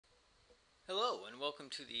Hello and welcome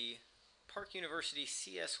to the Park University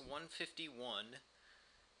CS151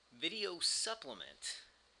 video supplement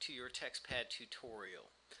to your Textpad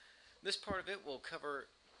tutorial. This part of it will cover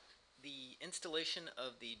the installation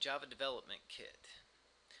of the Java Development Kit.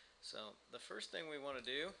 So the first thing we want to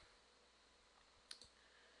do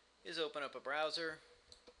is open up a browser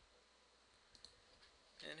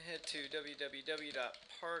and head to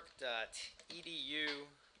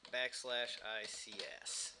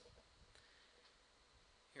www.park.edu/ICS.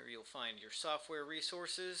 Here you'll find your software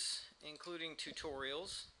resources, including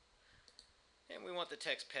tutorials, and we want the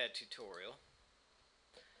Textpad tutorial.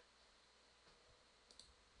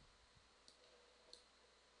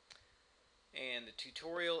 And the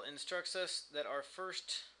tutorial instructs us that our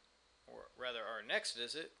next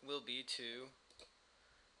visit will be to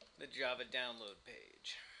the Java download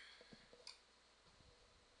page.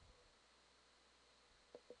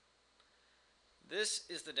 This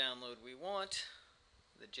is the download we want,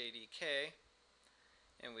 the JDK,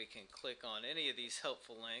 and we can click on any of these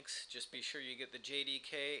helpful links. Just be sure you get the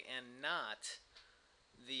JDK and not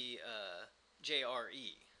the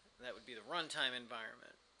JRE. That would be the runtime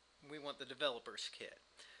environment. We want the developer's kit.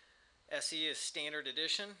 SE is standard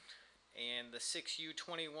edition, and the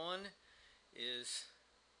 6U21 is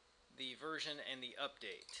the version and the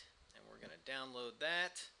update. And we're going to download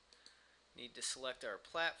that. Need to select our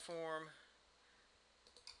platform.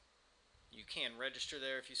 You can register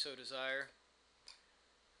there if you so desire.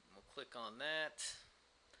 We'll click on that.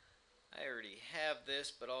 I already have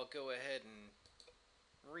this, but I'll go ahead and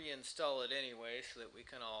reinstall it anyway so that we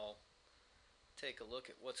can all take a look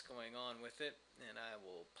at what's going on with it, and I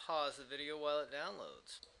will pause the video while it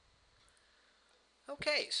downloads.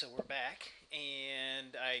 Okay, so we're back,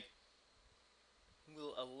 and I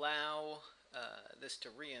will allow this to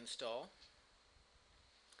reinstall.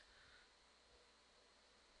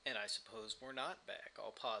 And I suppose we're not back. I'll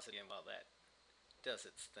pause it again while that does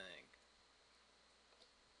its thing.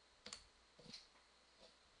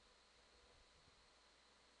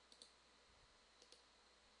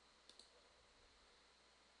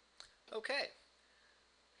 Okay,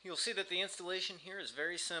 you'll see that the installation here is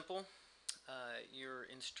very simple. Your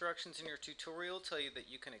instructions in your tutorial tell you that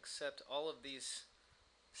you can accept all of these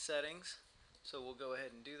settings, so we'll go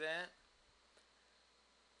ahead and do that.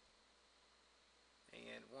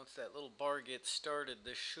 And once that little bar gets started,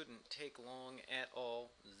 this shouldn't take long at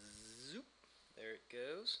all. Zoop, there it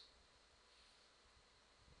goes.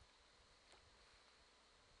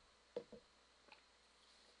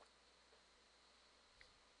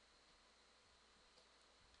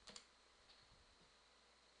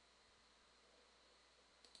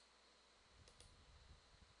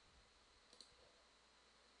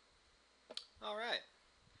 Alright,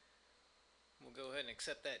 we'll go ahead and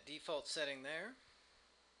accept that default setting there.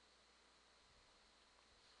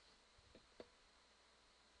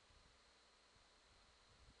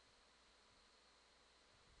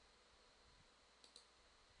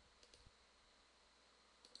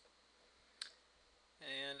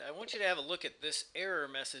 And I want you to have a look at this error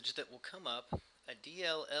message that will come up. A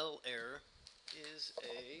DLL error is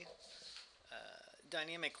a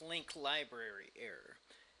dynamic link library error.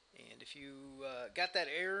 And if you got that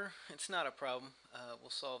error, it's not a problem. We'll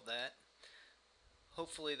solve that.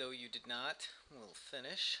 Hopefully, though, you did not. We'll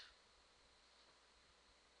finish.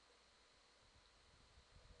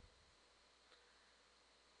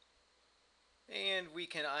 And we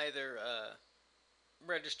can either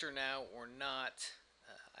register now or not.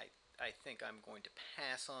 I think I'm going to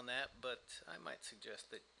pass on that, but I might suggest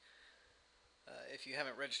that if you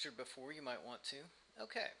haven't registered before, you might want to.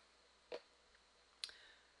 Okay.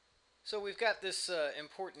 So we've got this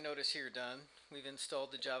important notice here done. We've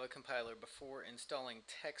installed the Java compiler before installing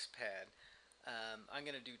Textpad. I'm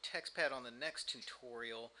going to do Textpad on the next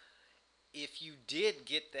tutorial. If you did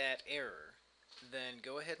get that error, then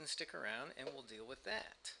go ahead and stick around and we'll deal with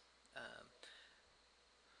that.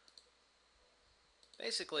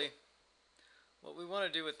 Basically, what we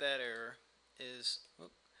want to do with that error is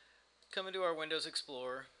come into our Windows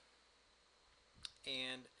Explorer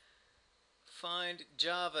and find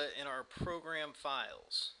Java in our program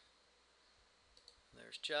files.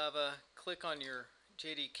 There's Java. Click on your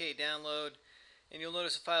JDK download and you'll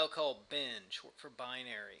notice a file called bin, short for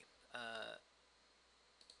binary.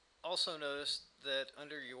 Also notice that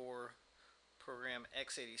under your program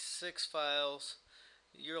x86 files,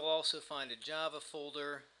 you'll also find a Java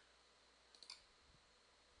folder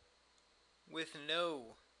with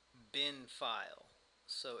no bin file.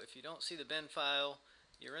 So if you don't see the bin file,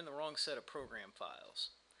 you're in the wrong set of program files.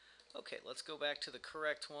 Okay, let's go back to the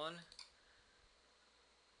correct one.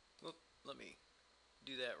 Whoop, let me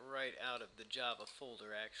do that right out of the Java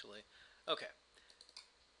folder actually. Okay,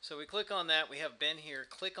 so we click on that, we have bin here,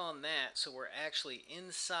 click on that so we're actually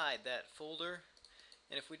inside that folder.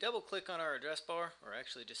 And if we double click on our address bar, or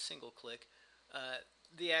actually just single click,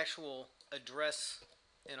 the actual address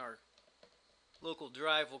in our local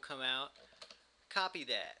drive will come out. Copy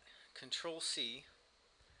that, Control C,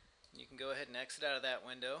 you can go ahead and exit out of that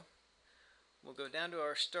window. We'll go down to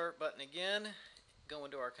our start button again, go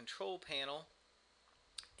into our control panel,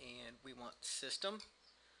 and we want system.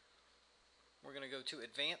 We're going to go to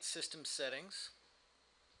advanced system settings,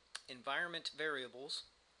 environment variables,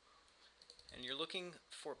 and you're looking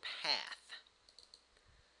for path.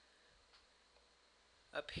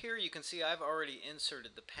 Up here you can see I've already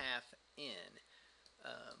inserted the path in,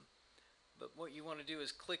 but what you want to do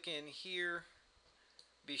is click in here,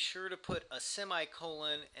 be sure to put a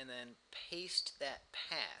semicolon and then paste that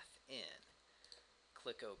path in.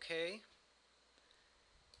 Click OK.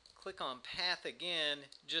 Click on path again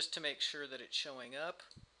just to make sure that it's showing up.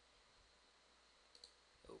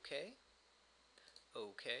 OK.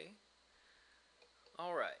 OK.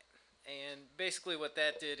 Alright, and basically what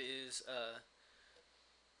that did is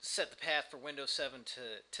set the path for Windows 7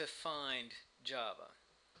 to find Java.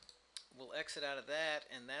 We'll exit out of that,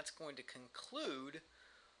 and that's going to conclude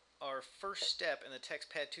our first step in the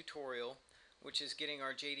Textpad tutorial, which is getting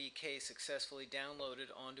our JDK successfully downloaded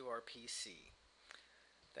onto our PC.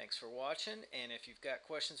 Thanks for watching, and if you've got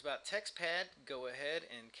questions about Textpad, go ahead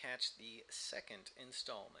and catch the second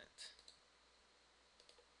installment.